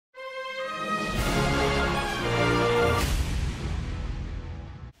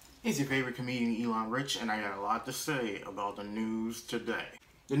It's your favorite comedian, Elon Rich, and I got a lot to say about the news today.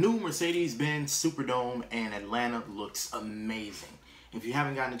 The new Mercedes-Benz Superdome in Atlanta looks amazing. If you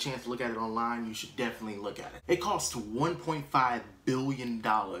haven't gotten a chance to look at it online, you should definitely look at it. It cost $1.5 billion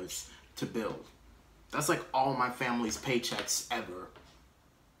to build. That's like all my family's paychecks ever,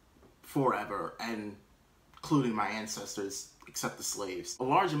 forever, and including my ancestors, except the slaves. A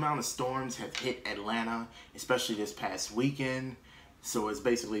large amount of storms have hit Atlanta, especially this past weekend. So it's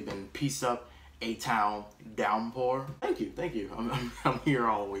basically been peace up, A-Town, downpour. Thank you. I'm here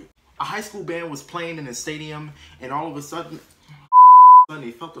all week. A high school band was playing in a stadium, and all of a sudden, they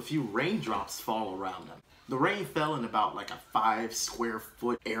felt a few raindrops fall around them. The rain fell in about like a 5 square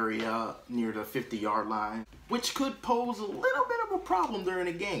foot area near the 50-yard line, which could pose a little bit of a problem during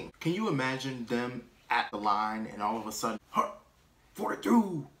a game. Can you imagine them at the line and all of a sudden,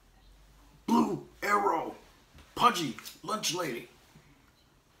 42, blue arrow, pudgy, lunch lady,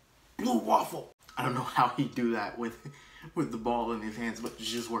 blue waffle. I don't know how he'd do that with the ball in his hands, but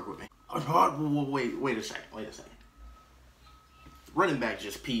just work with me. Wait a second. Running back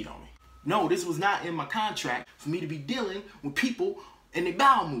just peed on me. No, this was not in my contract for me to be dealing with people and their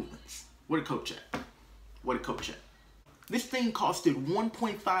bowel movements. Where the coach at? This thing costed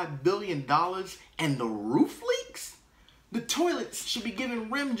 $1.5 billion and the roof leaks? The toilets should be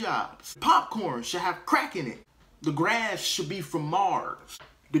given rim jobs. Popcorn should have crack in it. The grass should be from Mars.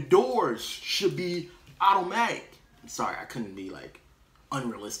 The doors should be automatic. I'm sorry, I couldn't be like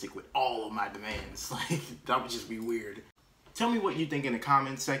unrealistic with all of my demands. Like, that would just be weird. Tell me what you think in the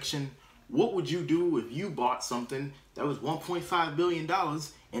comments section. What would you do if you bought something that was $1.5 billion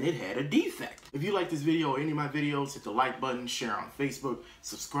and it had a defect? If you like this video or any of my videos, hit the like button, share on Facebook,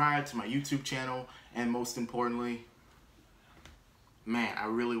 subscribe to my YouTube channel, and most importantly, man, I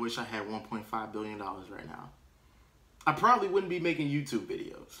really wish I had $1.5 billion right now. I probably wouldn't be making YouTube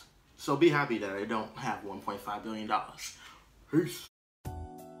videos. So be happy that I don't have $1.5 billion. Peace.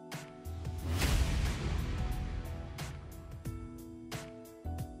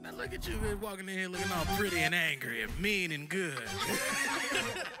 Now look at you walking in here looking all pretty and angry and mean and good.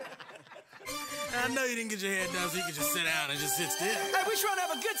 I know you didn't get your hair done so you could just sit down and just sit still. Hey, we trying to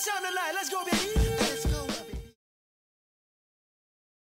have a good time tonight. Let's go, baby. Let's go.